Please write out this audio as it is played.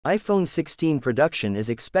iPhone 16 production is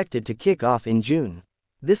expected to kick off in June.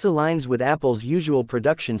 This aligns with Apple's usual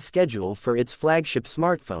production schedule for its flagship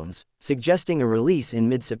smartphones, suggesting a release in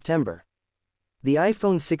mid-September. The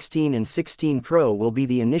iPhone 16 and 16 Pro will be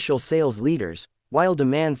the initial sales leaders, while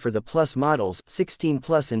demand for the Plus models 16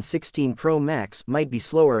 Plus and 16 Pro Max might be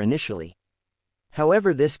slower initially.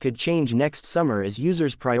 However, this could change next summer as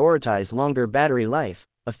users prioritize longer battery life,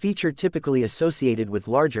 a feature typically associated with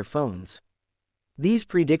larger phones. These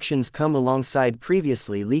predictions come alongside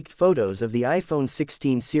previously leaked photos of the iPhone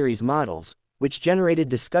 16 series models, which generated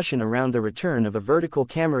discussion around the return of a vertical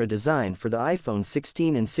camera design for the iPhone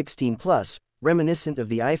 16 and 16 Plus, reminiscent of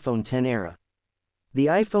the iPhone X era. The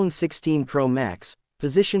iPhone 16 Pro Max,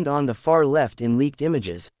 positioned on the far left in leaked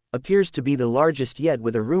images, appears to be the largest yet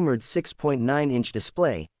with a rumored 6.9-inch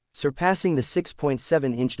display, surpassing the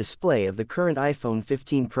 6.7-inch display of the current iPhone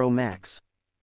 15 Pro Max.